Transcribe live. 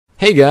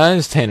Hey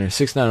guys,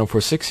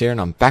 Tanner69046 here,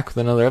 and I'm back with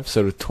another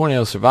episode of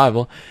Tornado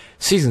Survival,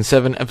 Season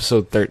 7,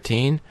 Episode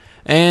 13.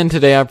 And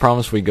today I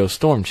promised we'd go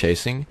storm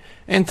chasing.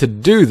 And to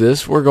do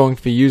this, we're going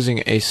to be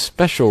using a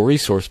special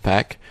resource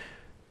pack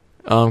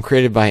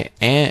created by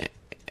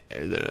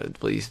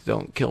please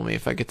don't kill me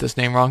if I get this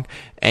name wrong.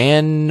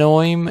 That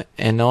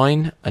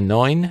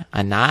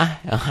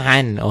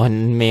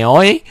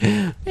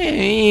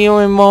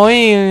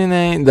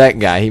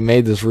guy, he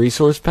made this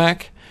resource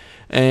pack.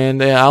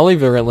 And I'll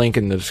leave a link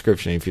in the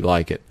description if you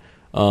like it.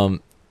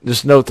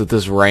 Just note that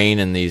this rain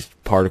and these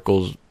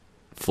particles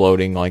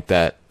floating like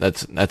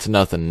that's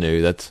nothing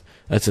new. That's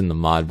in the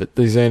mod. But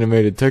these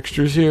animated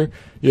textures here,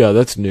 yeah,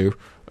 that's new.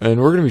 And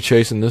we're going to be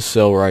chasing this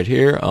cell right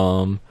here.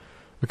 I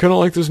kind of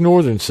like this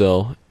northern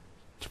cell.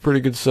 It's a pretty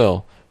good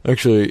cell.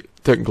 Actually,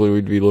 technically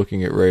we'd be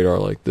looking at radar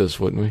like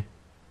this, wouldn't we?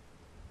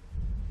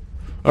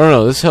 I don't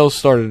know. This hell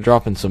started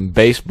dropping some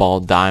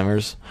baseball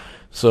dimers.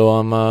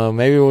 So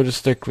maybe we'll just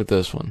stick with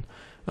this one.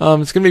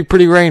 It's gonna be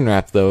pretty rain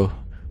wrapped though,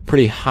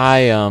 pretty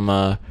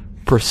high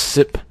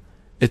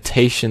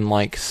precipitation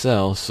like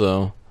cell.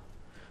 So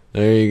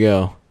there you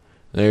go.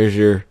 There's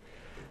your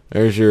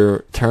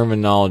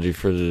terminology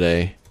for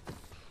today.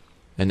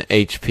 An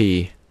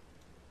HP.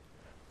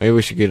 Maybe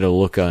we should get a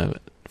look at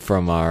it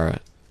from our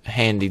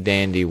handy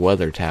dandy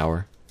weather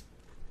tower.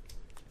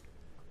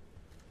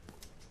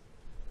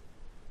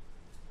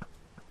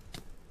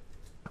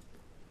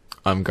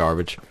 I'm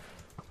garbage.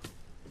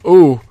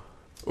 Ooh.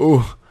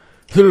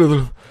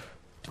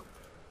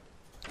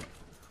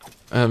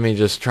 Let me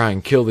just try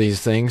and kill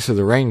these things through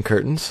the rain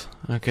curtains.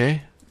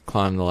 Okay,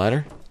 climb the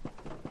ladder.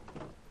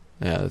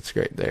 Yeah, that's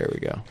great. There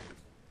we go.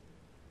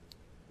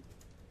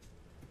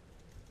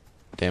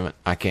 Damn it,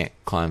 I can't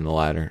climb the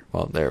ladder.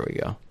 Well, there we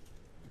go.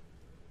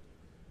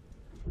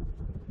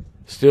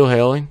 Still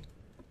hailing?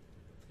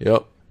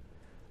 Yep.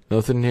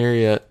 Nothing here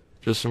yet.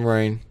 Just some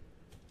rain.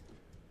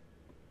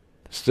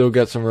 Still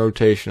got some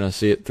rotation. I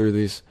see it through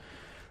these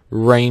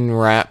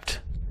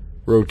rain-wrapped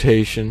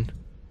rotation.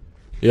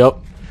 Yep.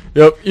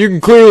 You can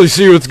clearly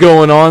see what's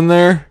going on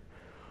there.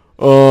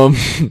 Yeah,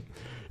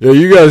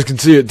 you guys can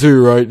see it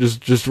too, right?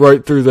 Just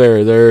right through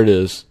there. There it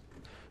is.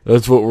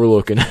 That's what we're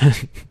looking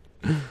at.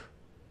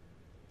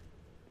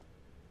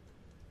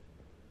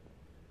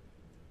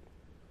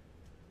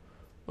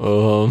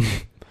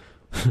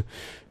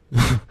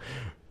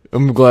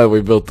 I'm glad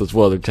we built this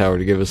weather tower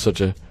to give us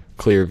such a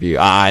clear view.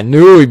 I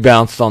knew we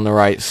bounced on the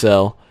right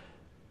cell.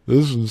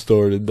 This one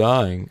started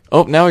dying.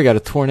 Oh, now we got a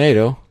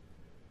tornado.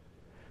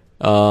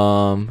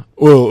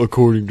 Well,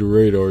 according to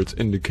radar, it's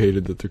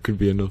indicated that there could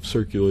be enough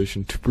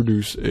circulation to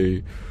produce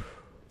a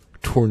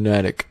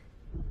tornadic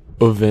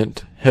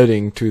event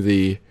heading to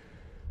the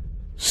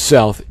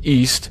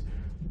southeast.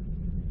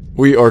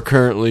 We are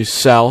currently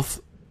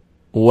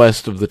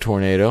southwest of the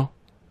tornado,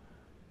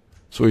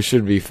 so we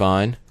should be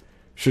fine.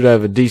 Should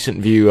have a decent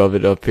view of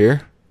it up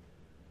here.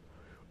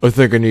 I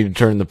think I need to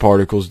turn the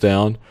particles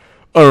down.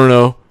 I don't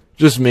know.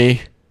 Just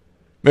me.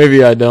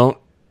 Maybe I don't.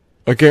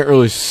 I can't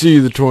really see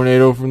the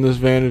tornado from this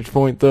vantage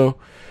point, though.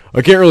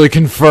 I can't really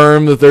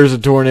confirm that there's a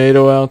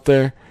tornado out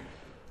there.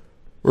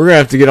 We're going to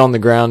have to get on the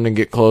ground and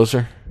get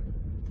closer.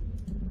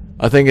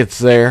 I think it's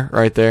there,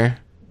 right there.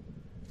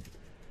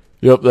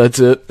 Yep, that's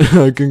it.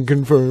 I can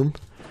confirm.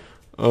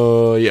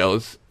 Yeah,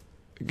 let's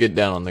get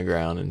down on the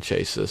ground and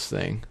chase this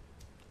thing.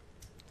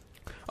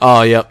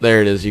 Oh, yep,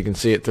 there it is. You can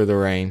see it through the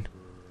rain.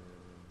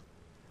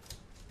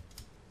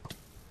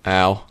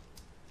 Ow.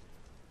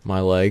 My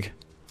leg.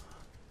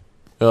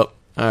 Oh,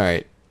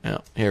 alright. Oh,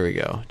 here we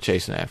go.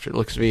 Chasing after it.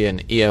 Looks to be an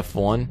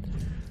EF1.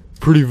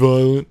 Pretty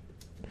violent,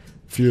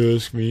 if you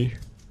ask me.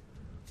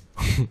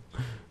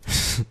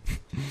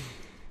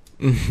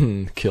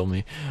 Kill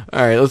me.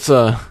 Alright, let's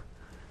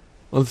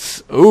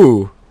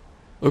ooh.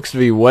 Looks to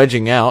be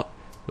wedging out.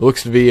 It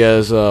looks to be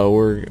as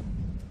we're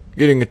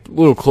getting a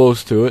little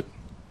close to it.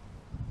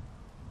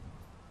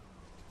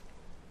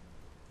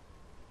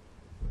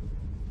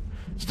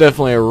 It's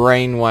definitely a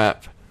rain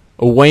wrap.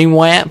 A rain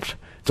wrapped?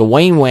 It's a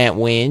rain wrap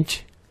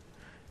wedge.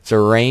 It's a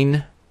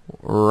rain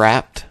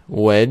wrapped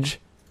wedge.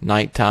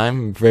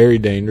 Nighttime. Very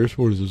dangerous.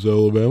 What is this,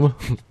 Alabama?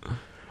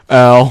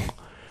 Ow.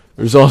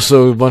 There's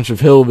also a bunch of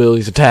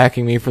hillbillies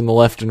attacking me from the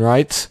left and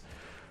rights.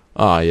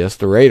 Ah, yes,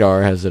 the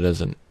radar has it as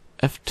an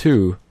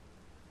F2.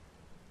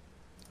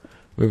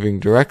 Moving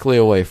directly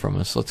away from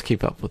us. Let's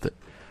keep up with it.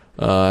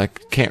 I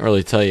can't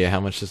really tell you how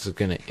much this is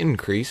going to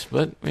increase,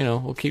 but, you know,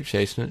 we'll keep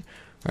chasing it.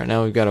 Right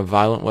now we've got a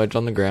violent wedge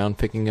on the ground,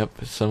 picking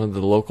up some of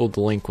the local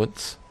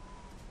delinquents.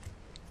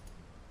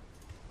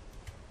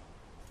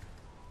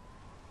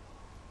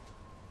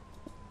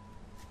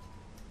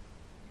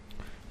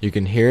 You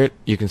can hear it.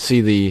 You can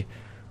see the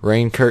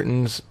rain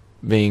curtains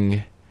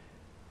being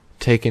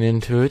taken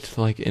into it,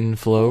 like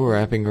inflow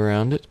wrapping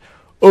around it.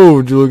 Oh,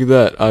 would you look at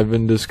that? I've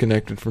been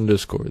disconnected from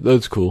Discord.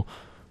 That's cool.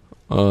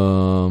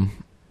 Still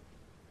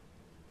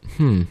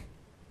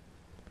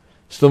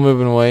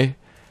moving away.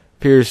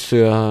 Appears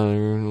to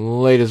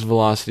latest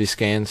velocity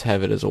scans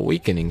have it as a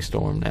weakening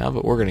storm now,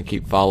 but we're going to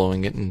keep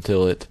following it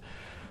until it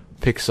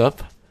picks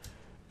up.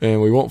 And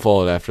we won't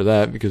follow it after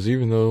that, because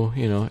even though,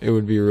 you know, it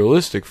would be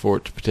realistic for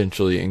it to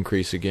potentially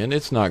increase again,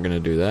 it's not going to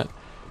do that.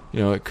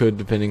 You know, it could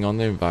depending on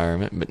the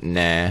environment, but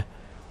nah.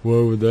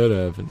 Why would that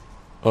happen?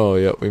 Oh,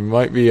 yeah, we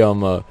might be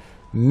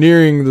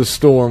nearing the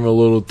storm a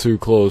little too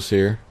close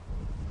here.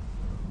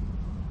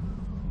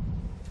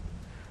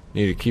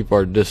 Need to keep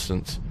our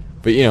distance.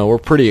 But, you know, we're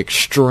pretty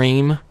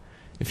extreme,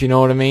 if you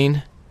know what I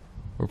mean.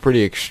 We're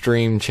pretty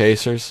extreme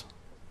chasers.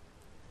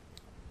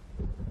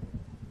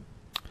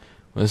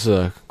 This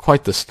is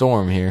quite the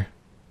storm here.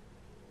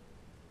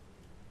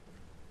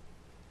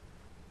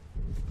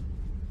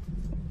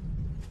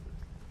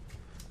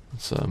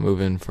 Let's move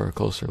in for a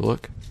closer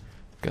look.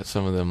 Got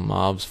some of them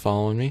mobs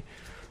following me.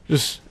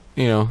 Just,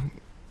 you know,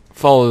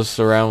 follow us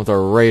around with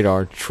our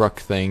radar truck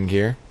thing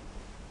here.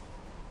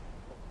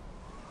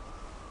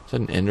 Is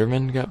that an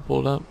Enderman got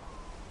pulled up?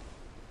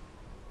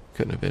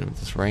 Couldn't have been, but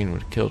this rain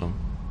would have killed him.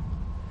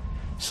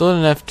 Still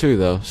in an F2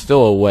 though.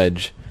 Still a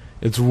wedge.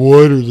 It's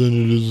wider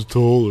than it is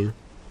taller.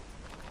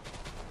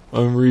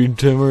 I'm Reed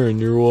Timmer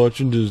and you're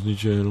watching Disney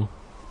Channel.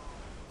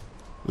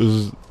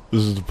 This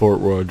is the part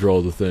where I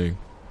draw the thing.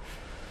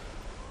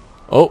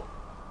 Oh,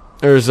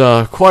 there's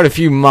quite a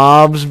few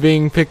mobs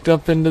being picked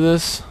up into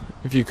this.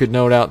 If you could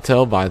no doubt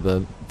tell by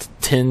the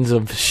tins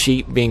of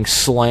sheep being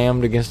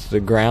slammed against the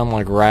ground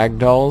like rag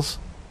dolls.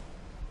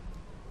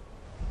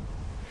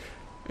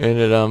 And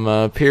it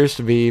appears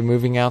to be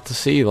moving out to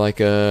sea like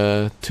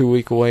a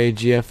 2-week away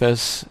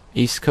GFS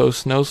East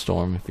Coast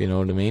snowstorm, if you know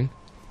what I mean.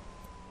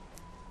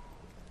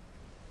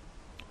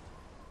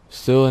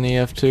 Still an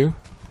EF2.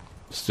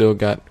 Still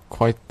got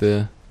quite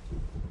the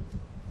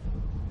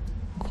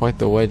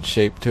wedge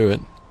shape to it.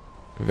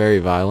 Very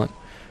violent.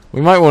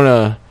 We might want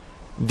to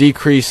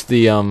decrease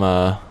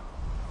the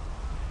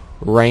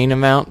rain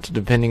amount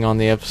depending on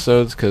the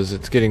episodes, because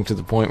it's getting to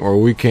the point where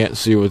we can't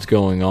see what's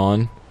going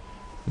on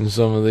in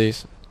some of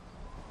these.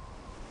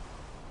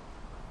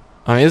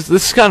 I mean, this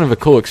is kind of a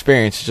cool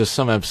experience. It's just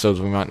some episodes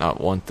we might not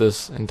want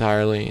this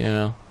entirely, you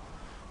know.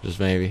 Just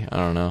maybe. I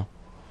don't know.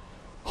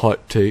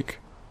 Hot take.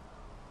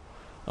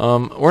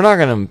 We're not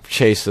going to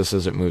chase this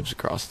as it moves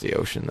across the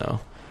ocean, though.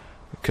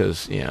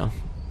 Because, you know,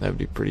 that would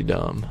be pretty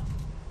dumb.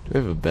 Do we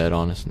have a bed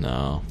on us?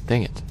 No.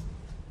 Dang it.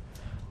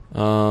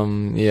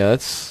 Yeah,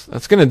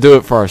 that's going to do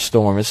it for our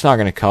storm. It's not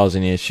going to cause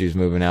any issues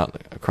moving out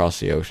across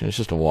the ocean. It's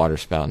just a water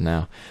spout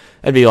now.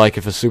 That'd be like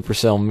if a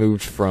supercell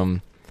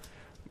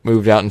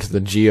moved out into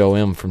the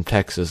GOM from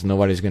Texas.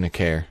 Nobody's going to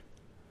care.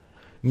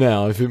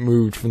 Now, if it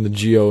moved from the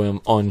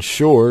GOM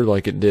onshore,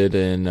 like it did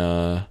in,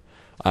 I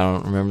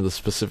don't remember the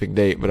specific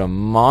date, but a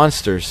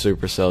monster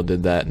supercell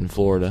did that in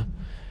Florida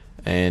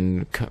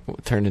and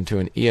turned into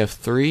an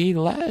EF3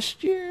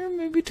 last year,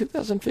 maybe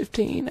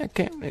 2015. I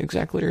can't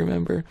exactly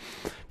remember.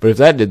 But if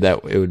that did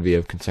that, it would be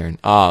of concern.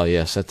 Ah,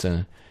 yes, that's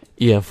an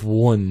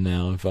EF1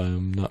 now, if I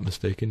am not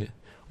mistaken,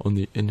 on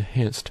the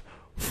enhanced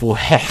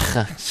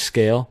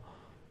scale.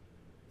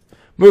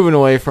 Moving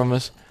away from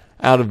us,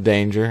 out of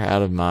danger,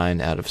 out of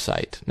mind, out of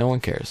sight. No one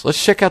cares.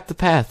 Let's check out the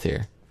path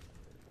here.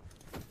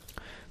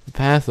 The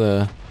path,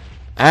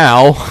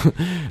 ow,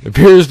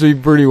 appears to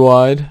be pretty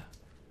wide.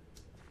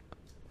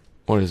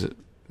 What is it?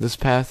 This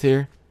path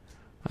here?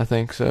 I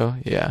think so,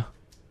 yeah.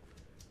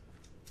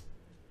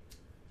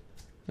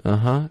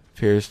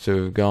 Appears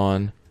to have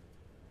gone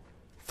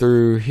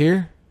through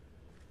here.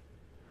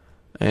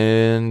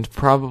 And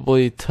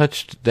probably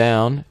touched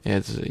down.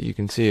 As you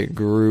can see, it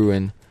grew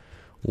in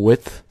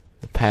width.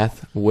 The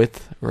path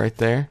width right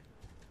there.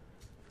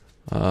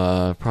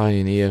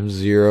 Probably an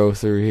EF0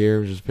 through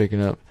here. Just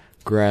picking up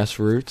grass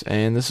roots.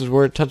 And this is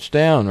where it touched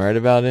down, right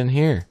about in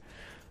here.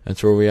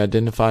 That's where we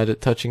identified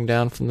it touching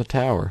down from the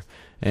tower.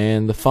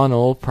 And the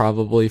funnel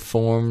probably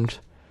formed,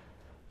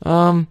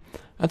 I'd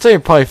say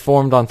it probably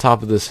formed on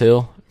top of this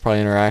hill.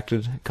 Probably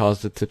interacted,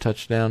 caused it to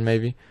touch down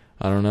maybe.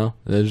 I don't know.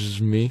 That's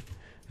just me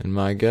and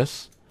my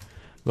guess.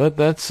 But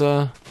that's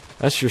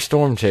your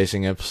storm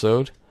chasing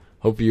episode.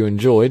 Hope you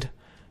enjoyed.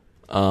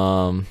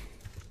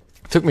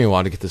 Took me a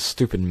while to get this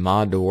stupid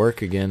mod to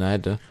work again. I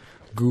had to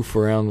goof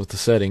around with the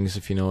settings,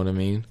 if you know what I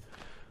mean.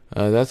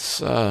 It's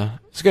gonna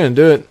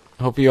do it.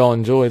 Hope you all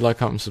enjoyed. Like,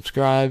 comment, and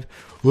subscribe.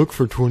 Look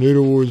for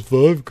Tornado Wars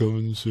 5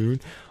 coming soon.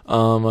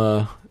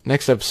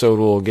 Next episode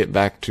we'll get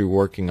back to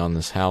working on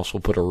this house.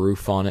 We'll put a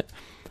roof on it.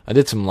 I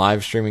did some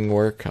live streaming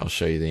work. I'll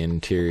show you the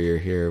interior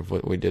here of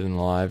what we did in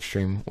the live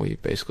stream. We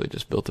basically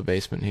just built a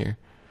basement here.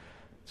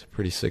 It's a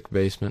pretty sick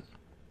basement.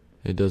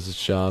 It does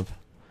its job.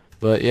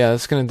 But yeah,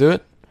 that's gonna do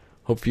it.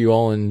 Hope you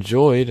all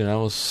enjoyed, and I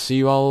will see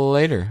you all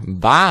later.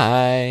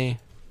 Bye!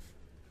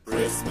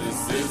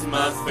 Christmas is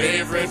my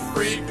favorite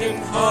freaking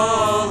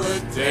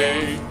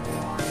holiday.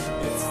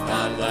 It's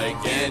not like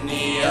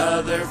any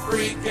other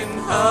freaking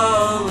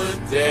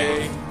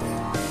holiday.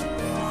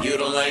 If you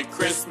don't like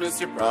Christmas,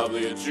 you're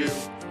probably a Jew,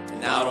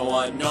 and I don't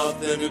want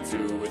nothing to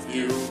do with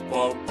you.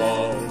 Bum,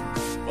 bum,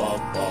 bum,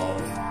 bum,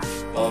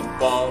 bum,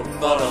 bum,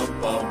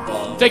 bum, bum,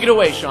 bum. Take it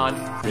away, Sean.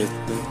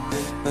 Christmas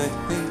is my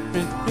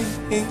favorite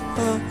freaking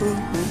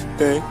holiday.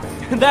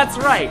 holiday. That's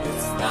right.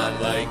 It's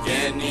not like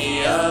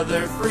any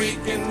other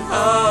freaking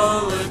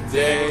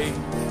holiday.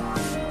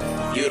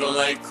 If you don't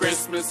like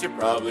Christmas, you're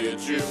probably a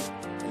Jew,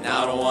 and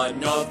I don't want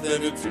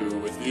nothing to do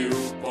with you.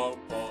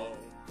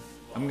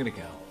 I'm gonna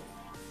go.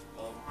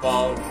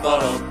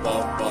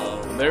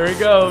 There he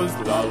goes.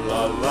 La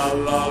la la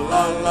la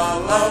la la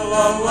la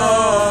la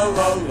la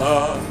la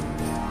la.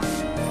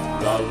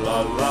 La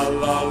la la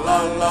la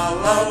la la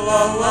la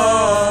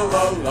la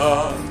la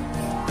la.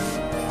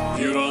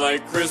 You don't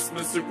like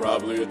Christmas, you're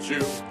probably a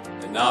Jew,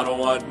 and I don't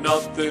want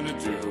nothing to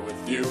do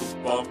with you.